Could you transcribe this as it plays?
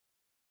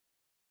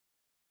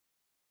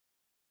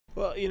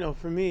Well, you know,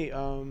 for me,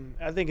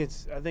 I think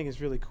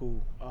it's really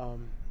cool.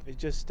 It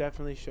just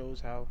definitely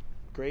shows how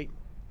great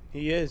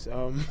he is.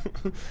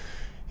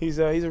 He's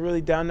a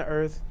really down to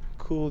earth,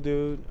 cool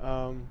dude.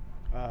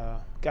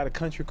 Got a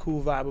country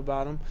cool vibe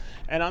about him,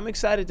 and I'm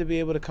excited to be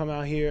able to come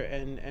out here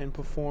and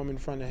perform in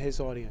front of his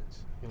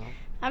audience. You know.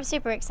 I'm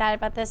super excited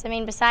about this. I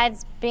mean,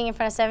 besides being in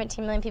front of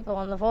 17 million people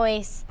on The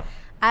Voice,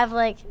 I've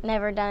like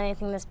never done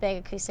anything this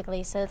big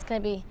acoustically, so it's gonna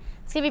be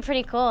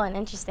pretty cool and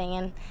interesting.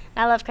 And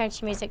I love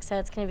country music, so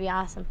it's gonna be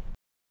awesome.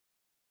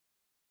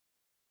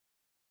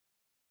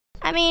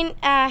 I mean,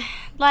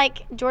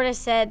 like Jordan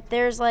said,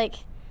 there's like,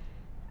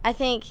 I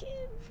think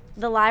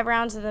the live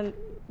rounds are the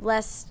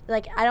less,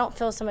 like, I don't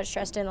feel so much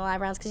stress doing the live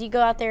rounds because you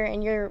go out there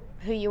and you're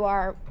who you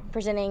are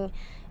presenting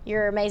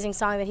your amazing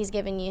song that he's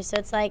given you. So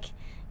it's like,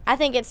 I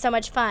think it's so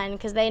much fun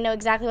because they know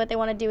exactly what they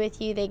want to do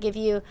with you. They give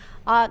you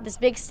this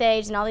big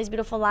stage and all these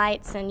beautiful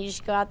lights, and you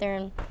just go out there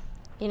and,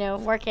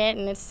 work it,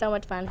 and it's so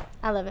much fun.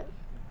 I love it.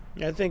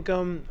 Yeah,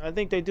 I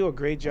think they do a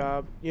great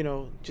job. You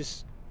know,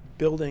 just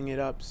building it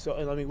up. So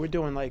I mean, we're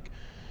doing like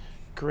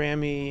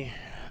Grammy,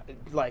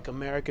 like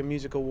American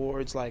Music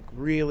Awards, like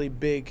really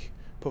big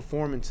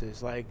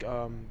performances, like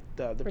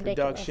the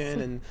production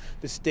and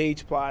the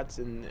stage plots,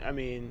 and I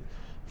mean,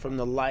 from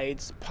the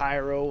lights,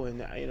 pyro,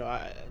 and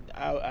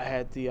I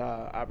had the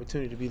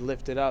opportunity to be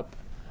lifted up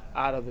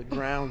out of the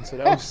ground, so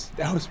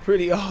that was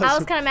pretty awesome. I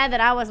was kind of mad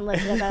that I wasn't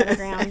lifted up out of the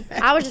ground.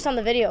 I was just on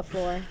the video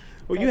floor.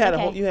 Well, you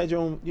had you had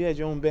your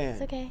own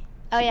band. It's okay.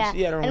 Oh yeah.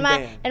 She had her own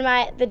band.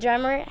 And the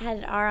drummer had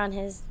an R on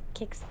his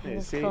kicks. Yeah,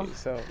 see, cool.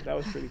 so that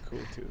was pretty cool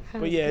too.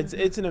 But yeah,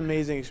 it's an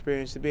amazing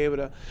experience to be able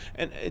to,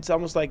 and it's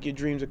almost like your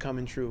dreams are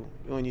coming true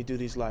when you do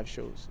these live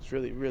shows. It's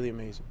really, really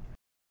amazing.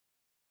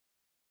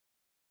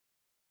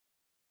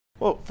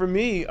 Well, for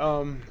me,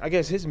 I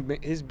guess his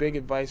big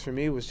advice for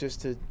me was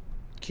just to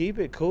keep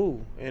it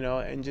cool,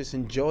 and just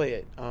enjoy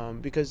it,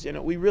 because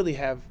we really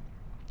have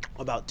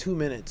about 2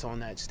 minutes on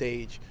that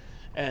stage,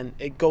 and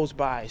it goes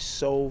by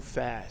so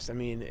fast. I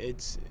mean,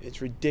 it's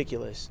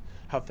ridiculous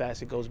how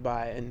fast it goes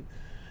by, and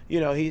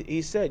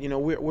he said,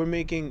 we're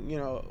making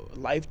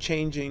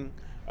life-changing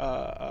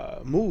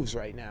moves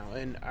right now,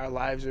 and our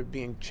lives are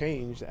being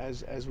changed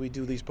as we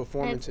do these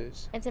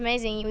performances. It's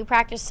amazing. We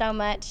practice so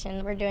much,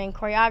 and we're doing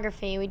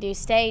choreography, we do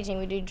staging,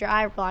 we do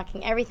drive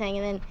blocking, everything,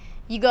 and then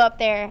you go up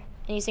there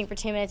and you sing for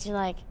 2 minutes. You're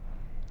like,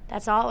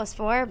 that's all it was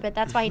for. But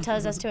that's why he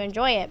tells us to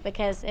enjoy it,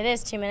 because it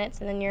is 2 minutes,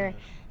 and then you're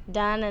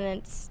done, and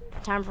it's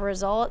time for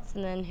results,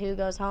 and then who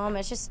goes home.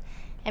 It's just,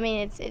 I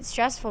mean, it's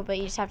stressful, but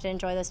you just have to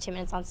enjoy those 2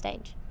 minutes on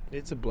stage.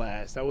 It's a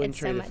blast. I wouldn't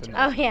trade it for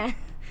that. Oh yeah.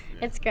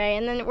 It's great.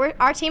 And then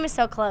our team is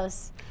so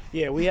close.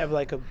 Yeah, we have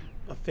like a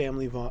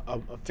family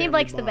Team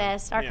Blake's bond. the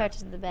best. Our Yeah. coach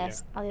is the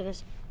best. Yeah. All the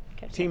others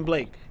coaches. Team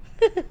Blake.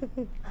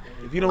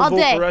 If you don't All vote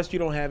day. for us, you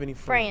don't have any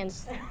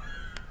friends. Friends.